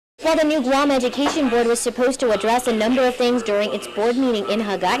While the new Guam Education Board was supposed to address a number of things during its board meeting in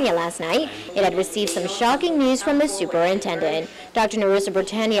Hagåtña last night, it had received some shocking news from the superintendent. Dr. Nerissa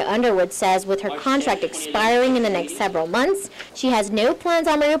Bretania Underwood says with her contract expiring in the next several months, she has no plans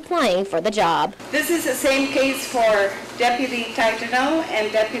on reapplying for the job. This is the same case for Deputy Taitano and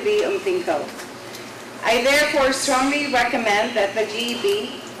Deputy Umtingko. I therefore strongly recommend that the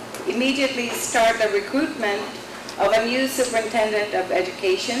GEB immediately start the recruitment of a new superintendent of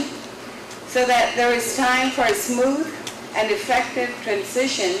education so that there is time for a smooth and effective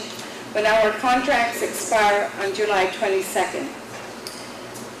transition when our contracts expire on July 22nd.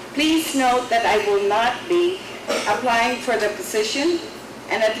 Please note that I will not be applying for the position,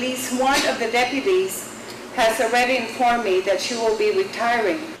 and at least one of the deputies has already informed me that she will be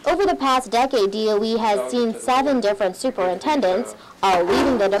retiring. Over the past decade, DOE has seen 7 different superintendents, all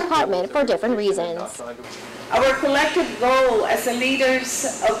leaving the department for different reasons. Our collective goal as the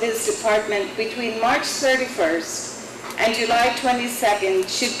leaders of this department between March 31st and July 22nd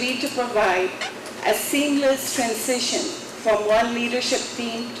should be to provide a seamless transition from one leadership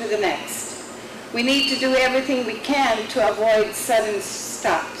team to the next. We need to do everything we can to avoid sudden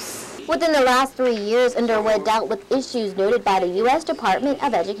stops. Within the last 3 years, Underwood dealt with issues noted by the U.S. Department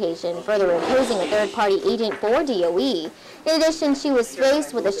of Education, further imposing a third-party agent for DOE. In addition, she was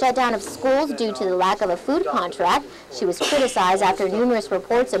faced with a shutdown of schools due to the lack of a food contract. She was criticized after numerous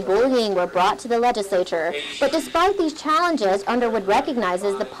reports of bullying were brought to the legislature. But despite these challenges, Underwood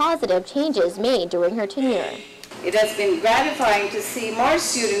recognizes the positive changes made during her tenure. It has been gratifying to see more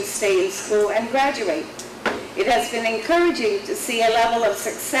students stay in school and graduate. It has been encouraging to see a level of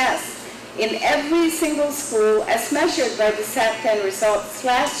success in every single school as measured by the SAT-10 results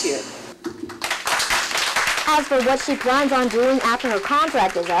last year. As for what she plans on doing after her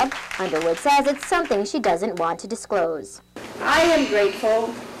contract is up, Underwood says it's something she doesn't want to disclose. I am grateful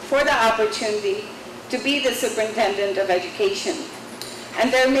for the opportunity to be the superintendent of education.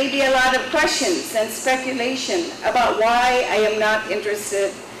 And there may be a lot of questions and speculation about why I am not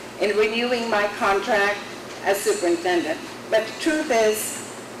interested in renewing my contract as superintendent. But the truth is,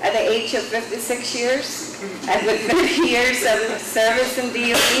 at the age of 56 years and with 30 years of service in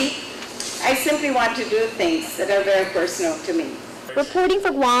DOE, I simply want to do things that are very personal to me. Reporting for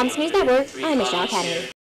Guam's News Network, I'm Michelle Kennedy.